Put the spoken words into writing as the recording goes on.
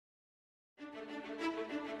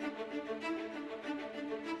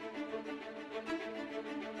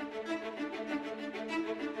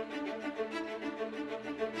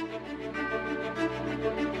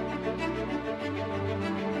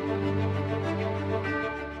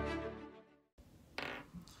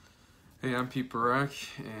Hey, I'm Burak,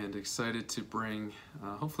 and excited to bring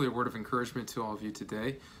hopefully a word of encouragement to all of you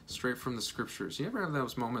today, straight from the scriptures. You ever have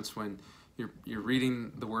those moments when you're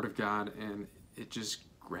reading the Word of God and it just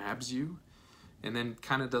grabs you, and then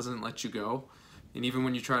kind of doesn't let you go? And even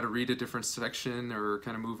when you try to read a different section or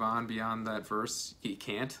kind of move on beyond that verse, you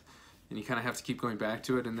can't, and you kind of have to keep going back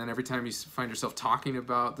to it. And then every time you find yourself talking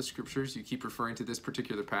about the scriptures, you keep referring to this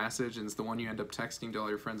particular passage, and it's the one you end up texting to all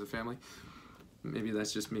your friends and family. Maybe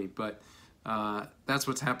that's just me, but that's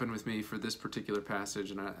what's happened with me for this particular passage,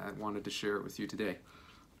 and I wanted to share it with you today.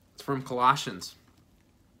 It's from Colossians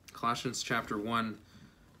chapter 1,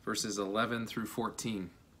 verses 11 through 14.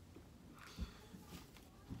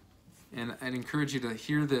 And I'd encourage you to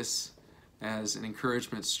hear this as an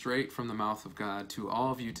encouragement straight from the mouth of God to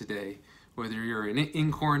all of you today, whether you're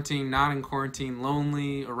in quarantine, not in quarantine,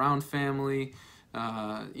 lonely, around family,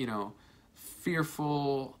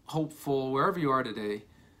 fearful, hopeful, wherever you are today.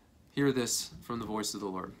 Hear this from the voice of the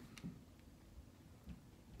Lord.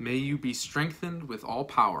 May you be strengthened with all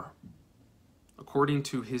power, according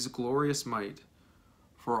to his glorious might,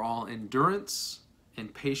 for all endurance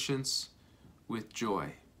and patience with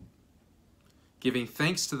joy, giving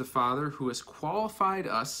thanks to the Father who has qualified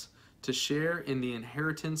us to share in the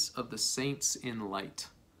inheritance of the saints in light.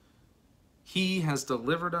 He has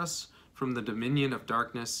delivered us from the dominion of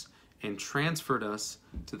darkness and transferred us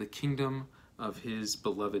to the kingdom of his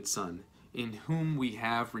beloved Son, in whom we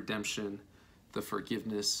have redemption, the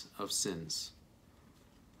forgiveness of sins.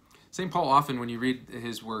 St. Paul often, when you read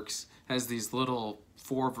his works, has these little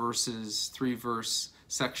 4-verse, 3-verse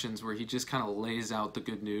sections where he just kind of lays out the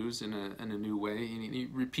good news in a new way. And he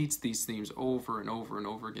repeats these themes over and over and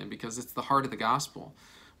over again because it's the heart of the gospel.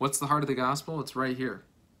 What's the heart of the gospel? It's right here.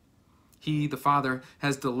 He, the Father,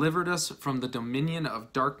 has delivered us from the dominion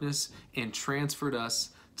of darkness and transferred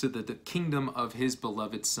us to the kingdom of his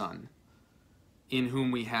beloved Son, in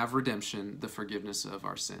whom we have redemption, the forgiveness of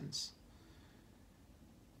our sins.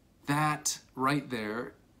 That right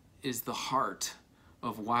there is the heart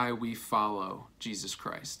of why we follow Jesus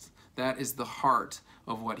Christ. That is the heart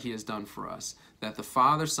of what he has done for us. That the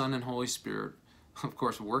Father, Son, and Holy Spirit, of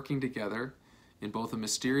course, working together in both a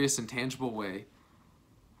mysterious and tangible way,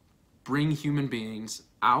 bring human beings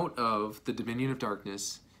out of the dominion of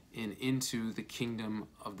darkness and into the kingdom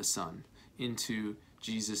of the Son, into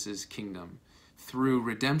Jesus' kingdom, through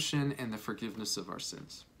redemption and the forgiveness of our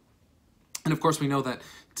sins. And of course we know that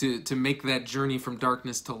to make that journey from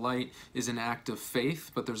darkness to light is an act of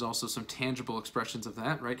faith, but there's also some tangible expressions of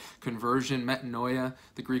that, right? Conversion, metanoia,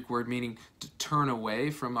 the Greek word meaning to turn away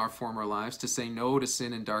from our former lives, to say no to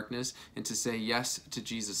sin and darkness, and to say yes to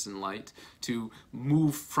Jesus and light, to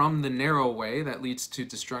move from the narrow way that leads to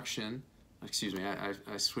destruction. Excuse me,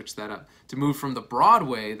 I switched that up. To move from the broad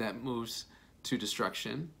way that moves to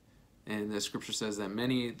destruction, and the scripture says that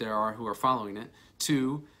many there are who are following it,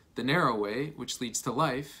 to the narrow way, which leads to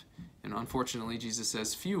life, and unfortunately Jesus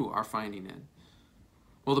says few are finding it.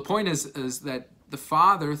 Well, the point is that the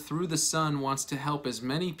Father, through the Son, wants to help as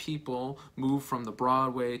many people move from the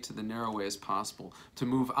broad way to the narrow way as possible, to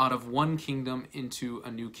move out of one kingdom into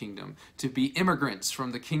a new kingdom, to be immigrants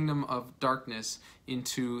from the kingdom of darkness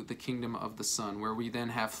into the kingdom of the Son, where we then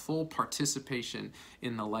have full participation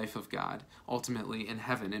in the life of God, ultimately in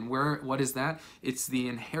heaven. And what is that? It's the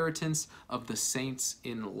inheritance of the saints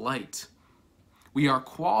in light. We are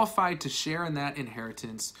qualified to share in that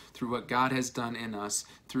inheritance through what God has done in us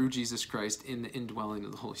through Jesus Christ in the indwelling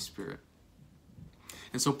of the Holy Spirit.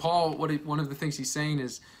 And so Paul, one of the things he's saying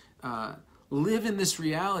is, live in this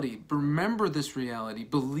reality, remember this reality,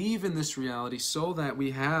 believe in this reality so that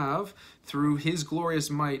we have, through his glorious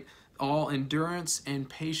might, all endurance and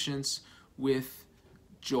patience with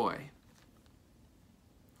joy.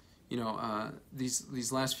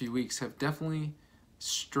 These last few weeks have definitely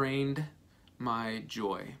strained my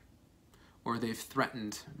joy, or they've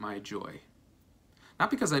threatened my joy.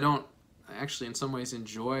 Not because I don't actually in some ways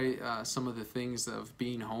enjoy some of the things of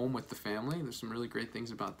being home with the family. There's some really great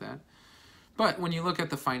things about that. But when you look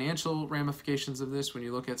at the financial ramifications of this, when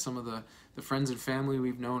you look at some of the friends and family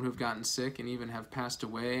we've known who've gotten sick and even have passed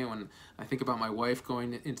away, when I think about my wife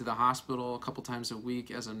going into the hospital a couple times a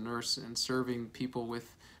week as a nurse and serving people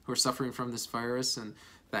who are suffering from this virus, and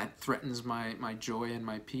that threatens my joy and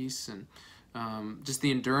my peace, and just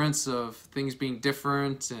the endurance of things being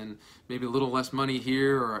different and maybe a little less money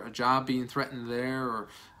here or a job being threatened there, or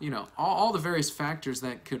all the various factors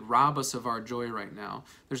that could rob us of our joy right now.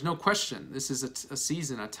 There's no question this is a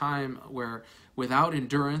season, a time where without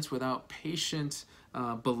endurance, without patient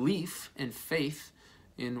belief and faith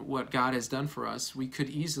in what God has done for us, we could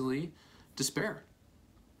easily despair.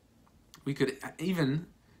 We could even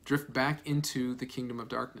drift back into the kingdom of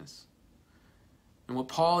darkness. And what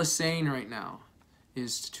Paul is saying right now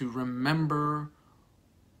is to remember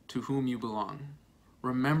to whom you belong.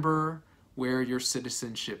 Remember where your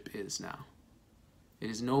citizenship is now. It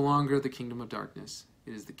is no longer the kingdom of darkness.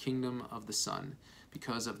 It is the kingdom of the Son,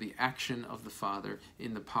 because of the action of the Father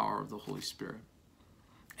in the power of the Holy Spirit.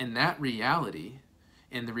 And that reality,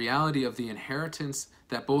 and the reality of the inheritance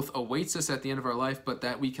that both awaits us at the end of our life, but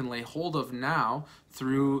that we can lay hold of now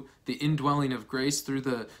through the indwelling of grace, through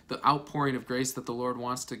the outpouring of grace that the Lord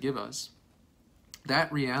wants to give us,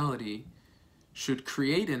 that reality should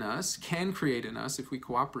create in us, can create in us, if we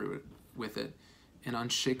cooperate with it, an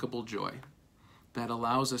unshakable joy that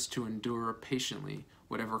allows us to endure patiently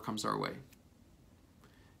whatever comes our way.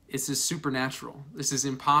 This is supernatural. This is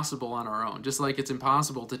impossible on our own. Just like it's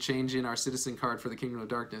impossible to change in our citizen card for the kingdom of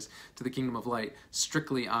darkness to the kingdom of light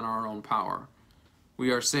strictly on our own power.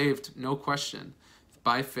 We are saved, no question,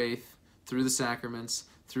 by faith, through the sacraments,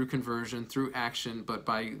 through conversion, through action, but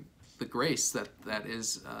by the grace that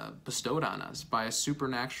is bestowed on us, by a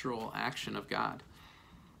supernatural action of God.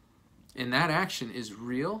 And that action is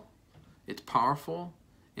real, it's powerful,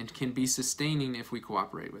 and can be sustaining if we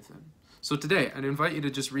cooperate with it. So today, I'd invite you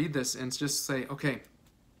to just read this and just say, okay,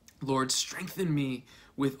 Lord, strengthen me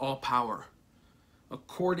with all power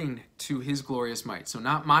according to his glorious might. So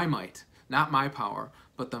not my might, not my power,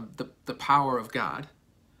 but the power of God,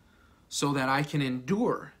 so that I can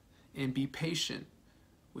endure and be patient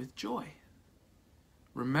with joy,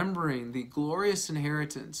 remembering the glorious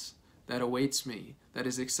inheritance that awaits me, that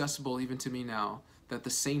is accessible even to me now, that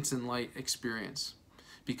the saints in light experience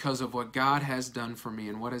because of what God has done for me.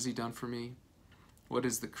 And what has he done for me? What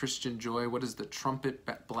is the Christian joy? What is the trumpet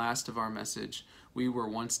blast of our message? We were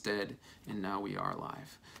once dead, and now we are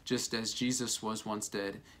alive. Just as Jesus was once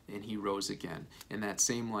dead, and he rose again. And that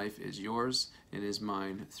same life is yours and is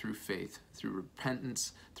mine through faith, through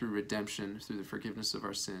repentance, through redemption, through the forgiveness of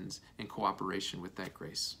our sins, and cooperation with that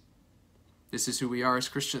grace. This is who we are as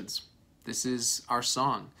Christians. This is our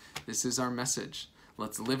song. This is our message.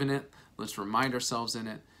 Let's live in it. Let's remind ourselves in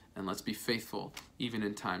it. And let's be faithful even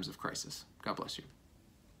in times of crisis. God bless you.